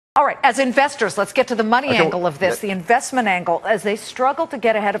All right, as investors, let's get to the money angle of this, the investment angle. As they struggle to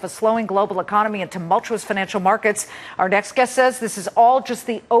get ahead of a slowing global economy and tumultuous financial markets, our next guest says this is all just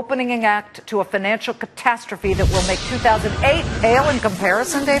the opening act to a financial catastrophe that will make 2008 pale in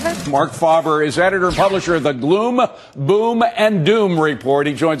comparison, David? Mark Faber is editor and publisher of the Gloom, Boom, and Doom report.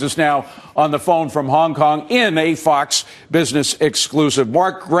 He joins us now on the phone from Hong Kong in a Fox Business exclusive.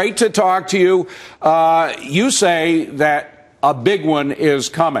 Mark, great to talk to you. You say that a big one is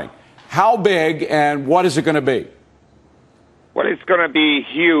coming. How big, and what is it going to be? Well, it's going to be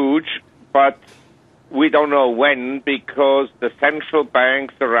huge, but we don't know when, because the central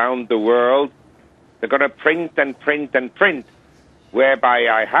banks around the world, they're going to print and print and print, whereby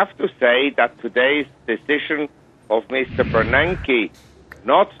I have to say that today's decision of Mr. Bernanke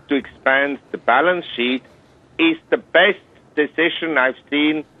not to expand the balance sheet is the best decision I've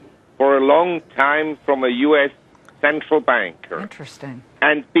seen for a long time from a U.S. central banker. Interesting.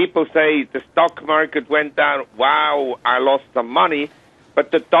 And people say the stock market went down. Wow, I lost some money.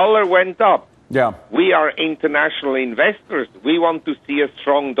 But the dollar went up. Yeah. We are international investors. We want to see a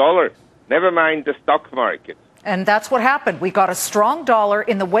strong dollar. Never mind the stock market. And that's what happened. We got a strong dollar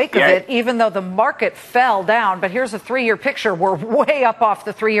in the wake of it, even though the market fell down. But here's a three-year picture. We're way up off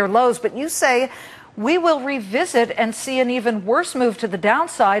the three-year lows. But you say we will revisit and see an even worse move to the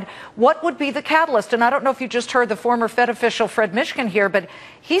downside. What would be the catalyst? And I don't know if you just heard the former Fed official Fred Mishkin here, but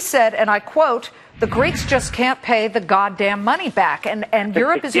he said, and I quote, the Greeks just can't pay the goddamn money back. And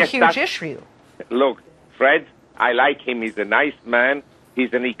Europe is a huge issue. Look, Fred, I like him. He's a nice man.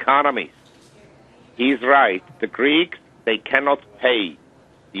 He's an economist. He's right. The Greeks, they cannot pay.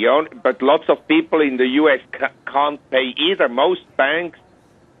 But lots of people in the U.S. can't pay either. Most banks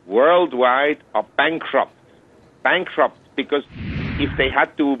worldwide are bankrupt. Bankrupt because if they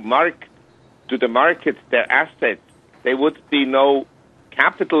had to mark to the market their assets, there would be no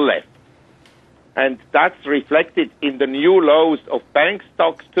capital left. And that's reflected in the new lows of bank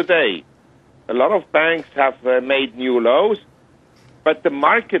stocks today. A lot of banks have made new lows, but the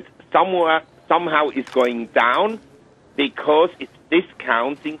market somehow is going down because it's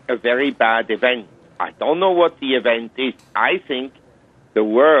discounting a very bad event. I don't know what the event is. I think the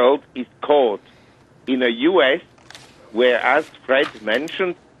world is caught in a U.S. where, as Fred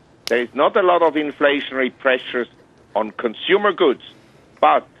mentioned, there is not a lot of inflationary pressures on consumer goods,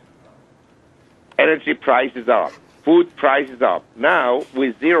 but energy prices are up, food prices are up. Now,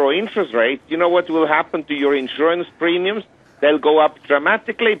 with zero interest rates, you know what will happen to your insurance premiums? They'll go up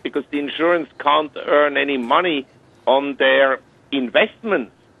dramatically because the insurance can't earn any money on their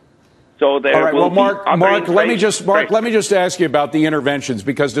investments. So there All right. will Well, Mark, let me just ask you about the interventions,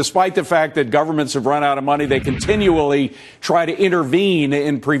 because despite the fact that governments have run out of money, they continually try to intervene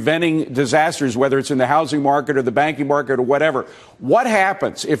in preventing disasters, whether it's in the housing market or the banking market or whatever. What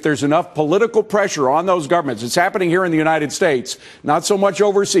happens if there's enough political pressure on those governments? It's happening here in the United States, not so much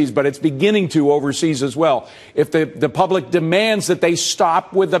overseas, but it's beginning to overseas as well. If the public demands that they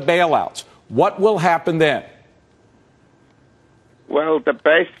stop with the bailouts, what will happen then? Well, the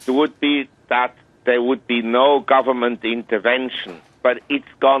best would be that there would be no government intervention. But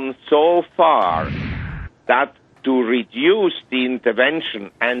it's gone so far that to reduce the intervention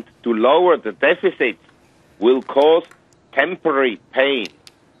and to lower the deficit will cause temporary pain.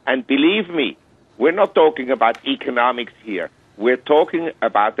 And believe me, we're not talking about economics here. We're talking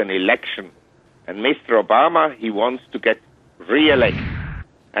about an election. And Mr. Obama, he wants to get re-elected.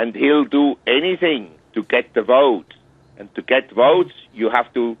 And he'll do anything to get the vote. And to get votes, you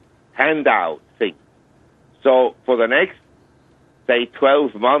have to hand out things. So for the next, say,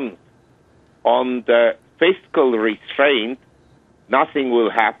 12 months, on the fiscal restraint, nothing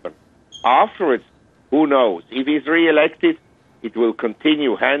will happen. Afterwards, who knows? If he's re-elected, it will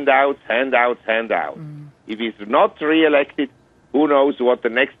continue handouts, handouts, handouts. If he's not re-elected, who knows what the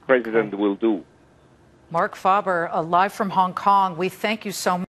next president will do. Mark Faber, live from Hong Kong, we thank you so much.